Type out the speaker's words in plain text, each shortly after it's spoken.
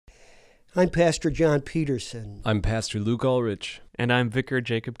I'm Pastor John Peterson. I'm Pastor Luke Ulrich. And I'm Vicar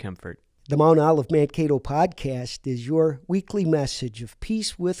Jacob Kempfert. The Mount Olive Mankato podcast is your weekly message of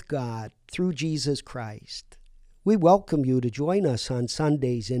peace with God through Jesus Christ. We welcome you to join us on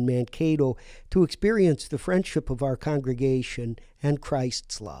Sundays in Mankato to experience the friendship of our congregation and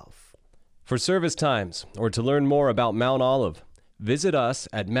Christ's love. For service times or to learn more about Mount Olive, visit us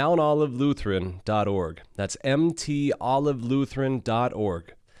at mountolivelutheran.org. That's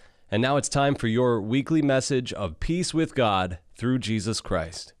mtolivelutheran.org. And now it's time for your weekly message of peace with God through Jesus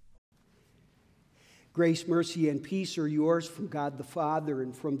Christ. Grace, mercy, and peace are yours from God the Father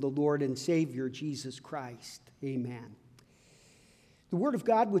and from the Lord and Savior, Jesus Christ. Amen. The Word of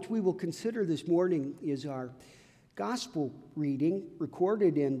God, which we will consider this morning, is our Gospel reading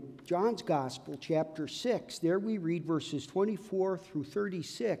recorded in John's Gospel, chapter 6. There we read verses 24 through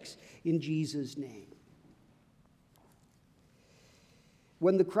 36 in Jesus' name.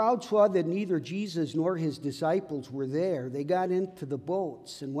 When the crowd saw that neither Jesus nor his disciples were there, they got into the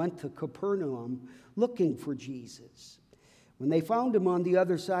boats and went to Capernaum looking for Jesus. When they found him on the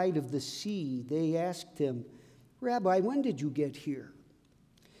other side of the sea, they asked him, "Rabbi, when did you get here?"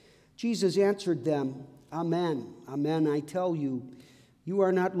 Jesus answered them, "Amen, amen, I tell you, you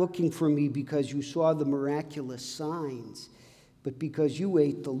are not looking for me because you saw the miraculous signs, but because you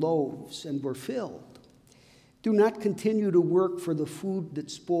ate the loaves and were filled. Do not continue to work for the food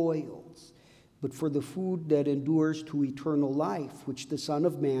that spoils, but for the food that endures to eternal life, which the Son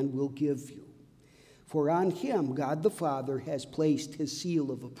of Man will give you. For on him God the Father has placed his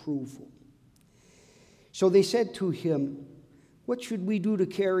seal of approval." So they said to him, "What should we do to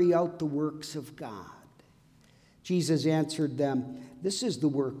carry out the works of God?" Jesus answered them, "This is the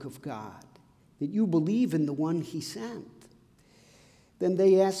work of God, that you believe in the one he sent." Then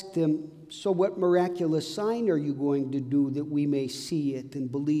they asked him, "So what miraculous sign are you going to do that we may see it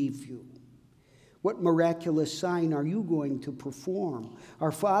and believe you? What miraculous sign are you going to perform?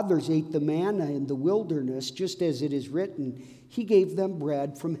 Our fathers ate the manna in the wilderness, just as it is written, he gave them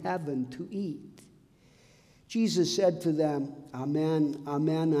bread from heaven to eat." Jesus said to them, "Amen,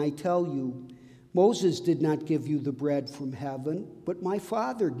 amen, I tell you, Moses did not give you the bread from heaven, but my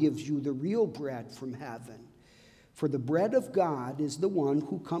Father gives you the real bread from heaven. For the bread of God is the one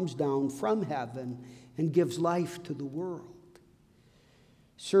who comes down from heaven and gives life to the world."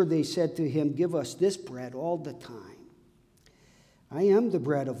 "Sir," they said to him, "give us this bread all the time." "I am the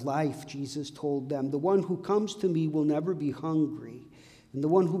bread of life," Jesus told them. "The one who comes to me will never be hungry, and the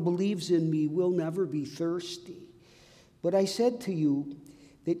one who believes in me will never be thirsty. But I said to you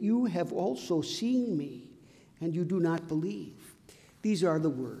that you have also seen me, and you do not believe." These are the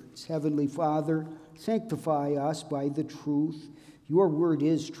words. Heavenly Father, sanctify us by the truth. Your word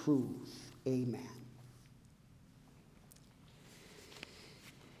is truth. Amen.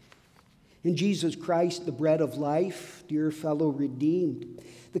 In Jesus Christ, the bread of life, dear fellow redeemed,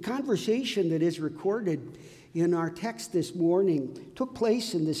 the conversation that is recorded in our text this morning took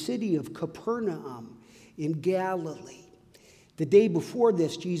place in the city of Capernaum in Galilee. The day before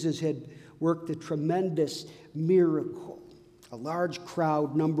this, Jesus had worked a tremendous miracle. A large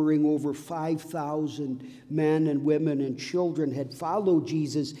crowd numbering over 5,000 men and women and children had followed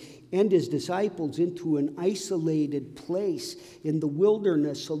Jesus and his disciples into an isolated place in the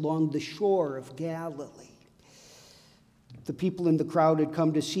wilderness along the shore of Galilee. The people in the crowd had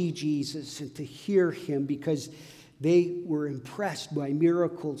come to see Jesus and to hear him because they were impressed by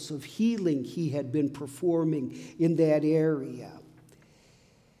miracles of healing he had been performing in that area.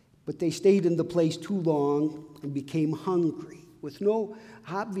 But they stayed in the place too long and became hungry, with no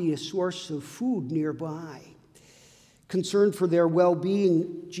obvious source of food nearby. Concerned for their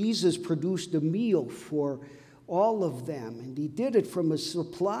well-being, Jesus produced a meal for all of them, and he did it from a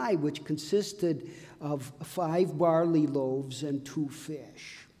supply which consisted of 5 barley loaves and 2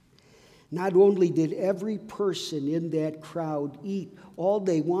 fish. Not only did every person in that crowd eat all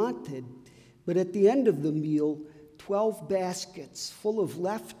they wanted, but at the end of the meal, 12 baskets full of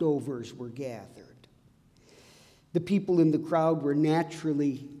leftovers were gathered. The people in the crowd were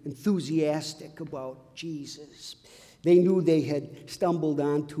naturally enthusiastic about Jesus. They knew they had stumbled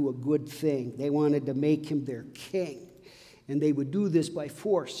onto a good thing. They wanted to make him their king, and they would do this by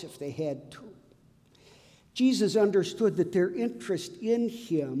force if they had to. Jesus understood that their interest in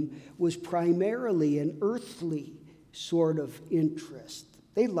him was primarily an earthly sort of interest.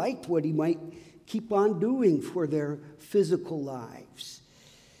 They liked what he might keep on doing for their physical lives.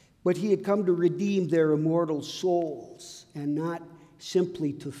 But he had come to redeem their immortal souls and not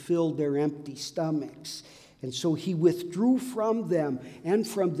simply to fill their empty stomachs. And so he withdrew from them and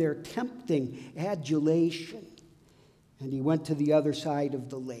from their tempting adulation, and he went to the other side of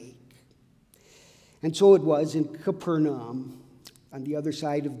the lake. And so it was in Capernaum, on the other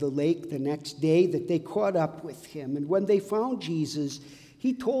side of the lake, the next day that they caught up with him. And when they found Jesus,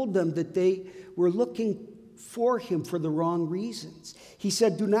 he told them that they were looking for him for the wrong reasons. He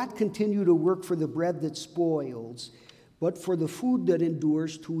said, "Do not continue to work for the bread that spoils, but for the food that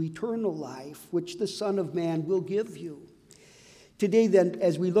endures to eternal life, which the Son of Man will give you." Today, then,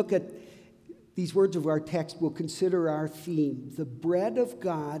 as we look at these words of our text, we'll consider our theme. The bread of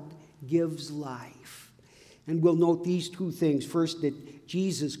God gives life. And we'll note these two things. First, that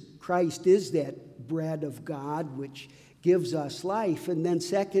Jesus Christ is that bread of God which gives us life. And then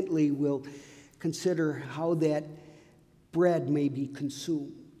secondly, we'll consider how that bread may be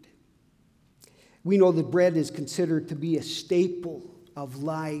consumed. We know that bread is considered to be a staple of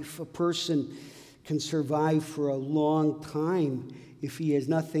life. A person can survive for a long time if he has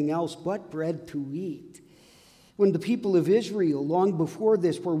nothing else but bread to eat. When the people of Israel, long before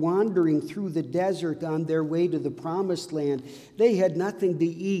this, were wandering through the desert on their way to the promised land, they had nothing to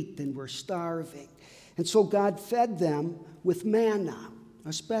eat and were starving. And so God fed them with manna,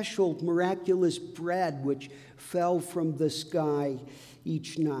 a special miraculous bread which fell from the sky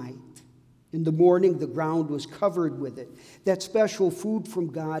each night. In the morning, the ground was covered with it. That special food from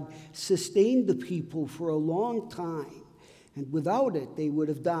God sustained the people for a long time, and without it, they would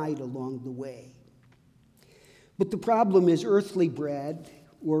have died along the way. But the problem is earthly bread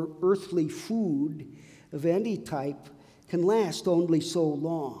or earthly food of any type can last only so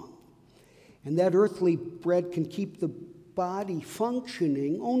long. And that earthly bread can keep the body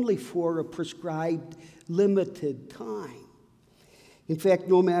functioning only for a prescribed limited time. In fact,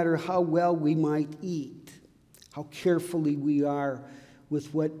 no matter how well we might eat, how carefully we are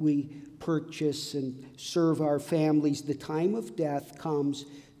with what we purchase and serve our families, the time of death comes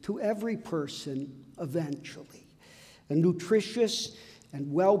to every person eventually. A nutritious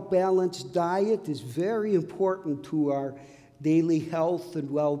and well-balanced diet is very important to our daily health and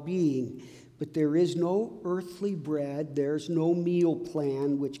well-being, but there is no earthly bread, there's no meal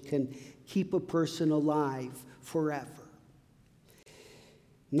plan which can keep a person alive forever.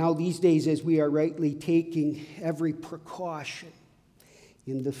 Now, these days, as we are rightly taking every precaution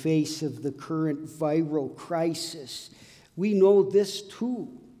in the face of the current viral crisis, we know this too,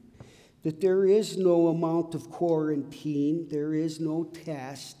 that there is no amount of quarantine, there is no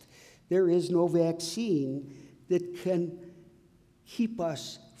test, there is no vaccine that can keep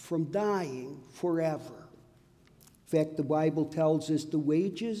us from dying forever. In fact, the Bible tells us the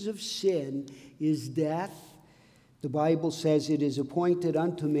wages of sin is death. The Bible says it is appointed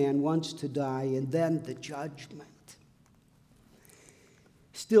unto man once to die, and then the judgment.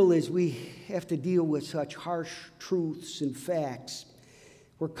 Still, as we have to deal with such harsh truths and facts,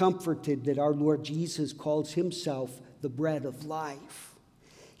 we're comforted that our Lord Jesus calls himself the bread of life.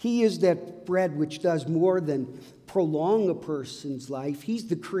 He is that bread which does more than prolong a person's life. He's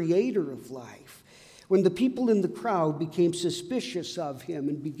the creator of life. When the people in the crowd became suspicious of him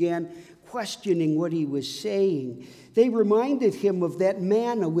and began questioning what he was saying, they reminded him of that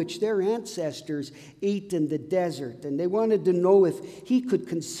manna which their ancestors ate in the desert, and they wanted to know if he could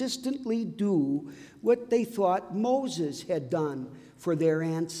consistently do what they thought Moses had done for their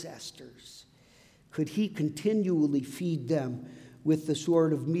ancestors. Could he continually feed them with the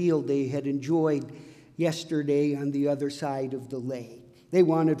sort of meal they had enjoyed yesterday on the other side of the lake? They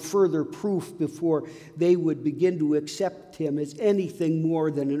wanted further proof before they would begin to accept him as anything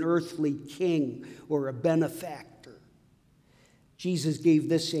more than an earthly king or a benefactor. Jesus gave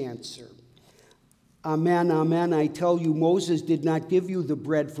this answer: "Amen, amen, I tell you, Moses did not give you the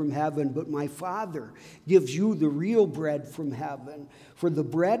bread from heaven, but my Father gives you the real bread from heaven. For the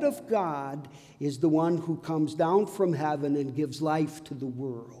bread of God is the one who comes down from heaven and gives life to the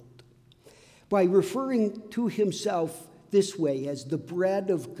world." By referring to himself this way as the bread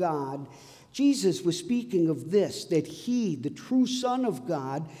of God, Jesus was speaking of this, that he, the true Son of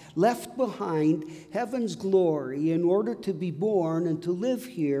God, left behind heaven's glory in order to be born and to live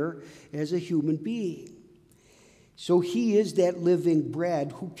here as a human being. So he is that living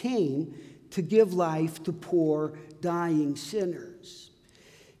bread who came to give life to poor, dying sinners.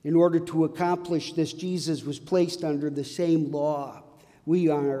 In order to accomplish this, Jesus was placed under the same law we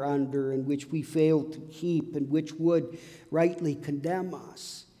are under and which we fail to keep and which would rightly condemn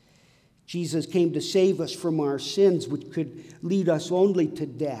us. Jesus came to save us from our sins, which could lead us only to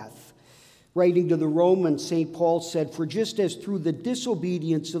death. Writing to the Romans, St. Paul said, "For just as through the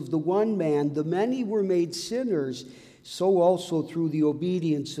disobedience of the one man the many were made sinners, so also through the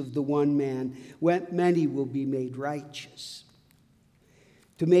obedience of the one man many will be made righteous."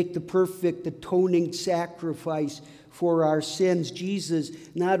 To make the perfect atoning sacrifice for our sins. Jesus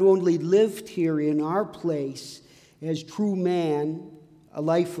not only lived here in our place as true man, a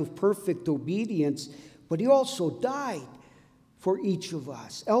life of perfect obedience, but he also died for each of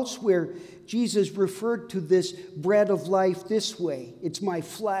us. Elsewhere, Jesus referred to this bread of life this way: "It's my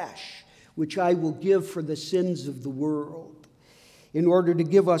flesh, which I will give for the sins of the world." In order to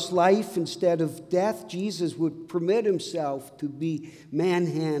give us life instead of death, Jesus would permit himself to be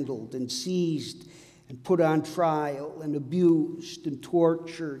manhandled and seized and put on trial and abused and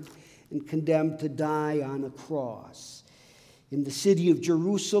tortured and condemned to die on a cross. In the city of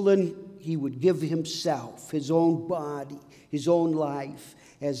Jerusalem, he would give himself, his own body, his own life,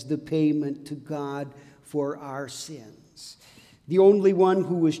 as the payment to God for our sins. The only one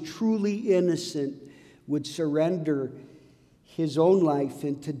who was truly innocent would surrender his own life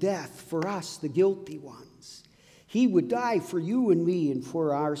into death for us, the guilty ones. He would die for you and me and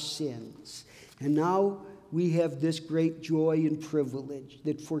for our sins. And now we have this great joy and privilege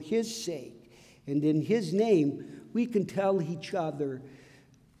that for his sake and in his name, we can tell each other,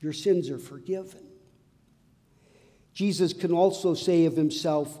 your sins are forgiven. Jesus can also say of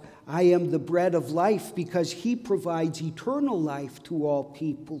himself, I am the bread of life, because he provides eternal life to all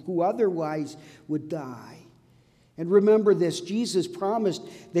people who otherwise would die. And remember this, Jesus promised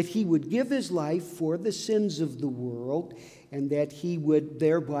that he would give his life for the sins of the world, and that he would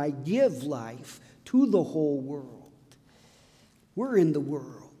thereby give life to the whole world. We're in the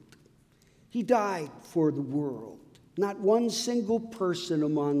world. He died for the world. Not one single person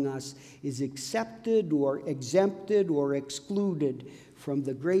among us is accepted or exempted or excluded from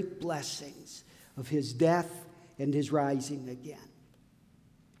the great blessings of his death and his rising again.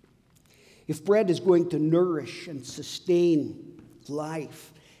 If bread is going to nourish and sustain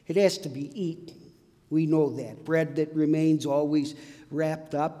life, it has to be eaten. We know that. Bread that remains always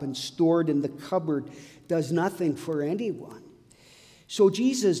wrapped up and stored in the cupboard does nothing for anyone. So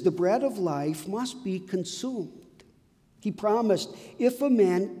Jesus, the bread of life, must be consumed. He promised, if a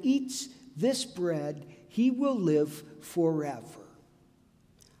man eats this bread, he will live forever.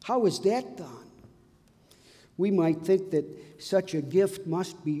 How is that done? We might think that such a gift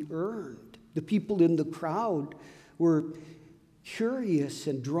must be earned. The people in the crowd were curious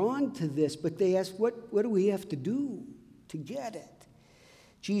and drawn to this, but they asked, what do we have to do to get it?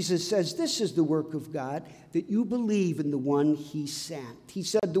 Jesus says, this is the work of God, that you believe in the one he sent. He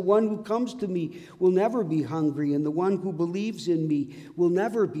said, the one who comes to me will never be hungry, and the one who believes in me will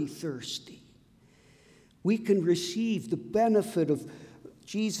never be thirsty. We can receive the benefit of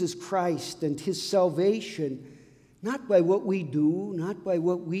Jesus Christ and his salvation, not by what we do, not by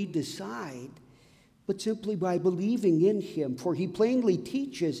what we decide, but simply by believing in him. For he plainly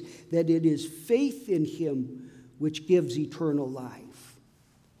teaches that it is faith in him which gives eternal life.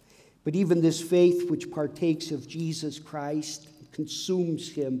 But even this faith which partakes of Jesus Christ,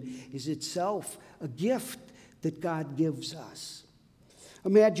 consumes him, is itself a gift that God gives us.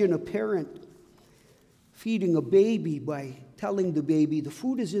 Imagine a parent feeding a baby by telling the baby, the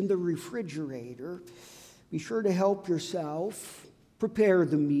food is in the refrigerator. Be sure to help yourself, prepare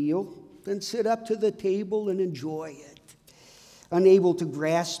the meal, then sit up to the table and enjoy it. Unable to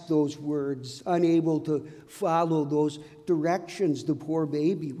grasp those words, unable to follow those directions, the poor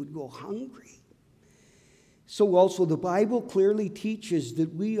baby would go hungry. So also the Bible clearly teaches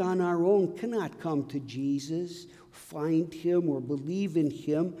that we on our own cannot come to Jesus, find him, or believe in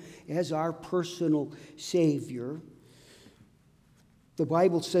him as our personal Savior. The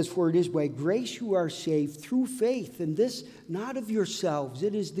Bible says, for it is by grace you are saved through faith, and this not of yourselves,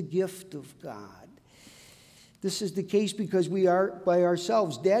 it is the gift of God. This is the case because we are by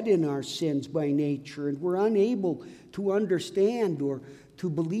ourselves dead in our sins by nature, and we're unable to understand or to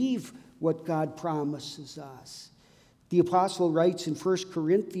believe what God promises us. The apostle writes in 1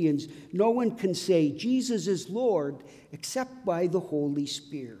 Corinthians, no one can say Jesus is Lord except by the Holy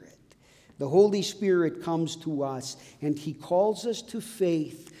Spirit. The Holy Spirit comes to us, and he calls us to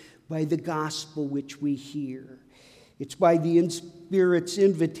faith by the gospel which we hear. It's by the Spirit's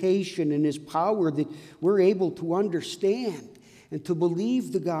invitation and his power that we're able to understand and to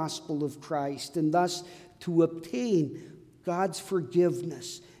believe the gospel of Christ, and thus to obtain God's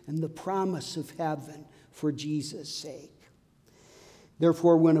forgiveness and the promise of heaven for Jesus' sake.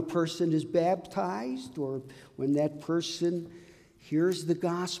 Therefore, when a person is baptized, or when that person hears the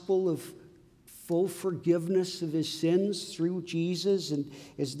gospel of full forgiveness of his sins through Jesus, and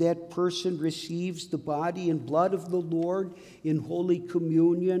as that person receives the body and blood of the Lord in Holy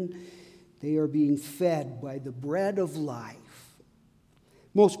Communion, they are being fed by the bread of life.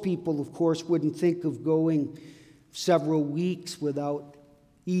 Most people, of course, wouldn't think of going several weeks without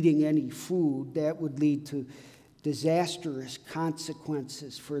eating any food. That would lead to disastrous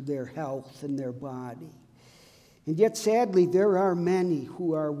consequences for their health and their body. And yet, sadly, there are many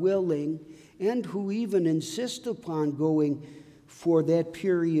who are willing and who even insist upon going for that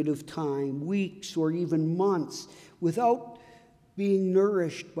period of time, weeks or even months, without being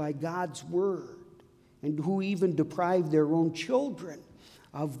nourished by God's word, and who even deprive their own children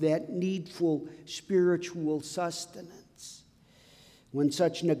of that needful spiritual sustenance. When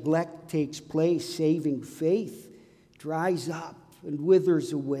such neglect takes place, saving faith dries up and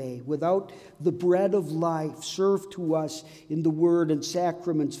withers away. Without the bread of life served to us in the word and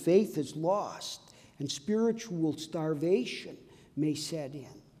sacraments, faith is lost, and spiritual starvation may set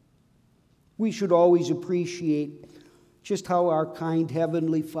in. We should always appreciate just how our kind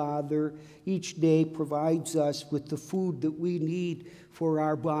Heavenly Father each day provides us with the food that we need for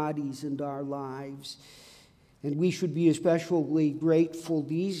our bodies and our lives. And we should be especially grateful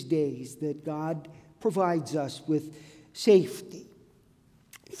these days that God provides us with safety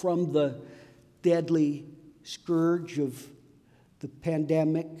from the deadly scourge of the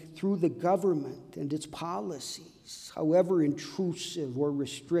pandemic through the government and its policies, however intrusive or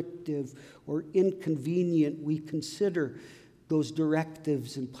restrictive or inconvenient we consider those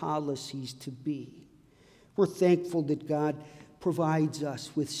directives and policies to be. We're thankful that God provides us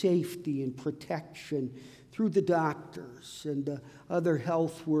with safety and protection through the doctors and the other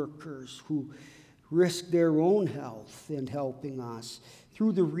health workers who risk their own health in helping us,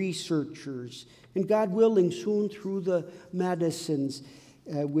 through the researchers, and God willing, soon through the medicines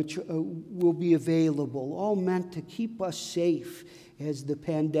which will be available, all meant to keep us safe as the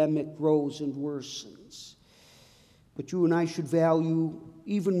pandemic grows and worsens. But you and I should value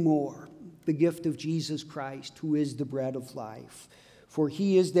even more the gift of Jesus Christ, who is the bread of life. For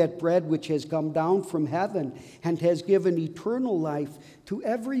he is that bread which has come down from heaven and has given eternal life to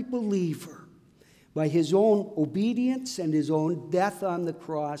every believer by his own obedience and his own death on the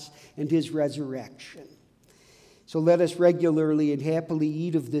cross and his resurrection. So let us regularly and happily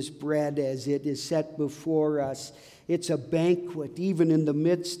eat of this bread as it is set before us. It's a banquet, even in the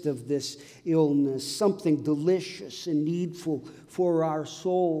midst of this illness, something delicious and needful for our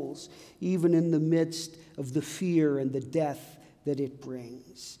souls, even in the midst of the fear and the death that it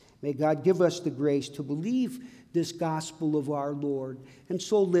brings. May God give us the grace to believe this gospel of our Lord and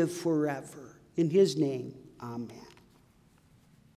so live forever. In his name, amen.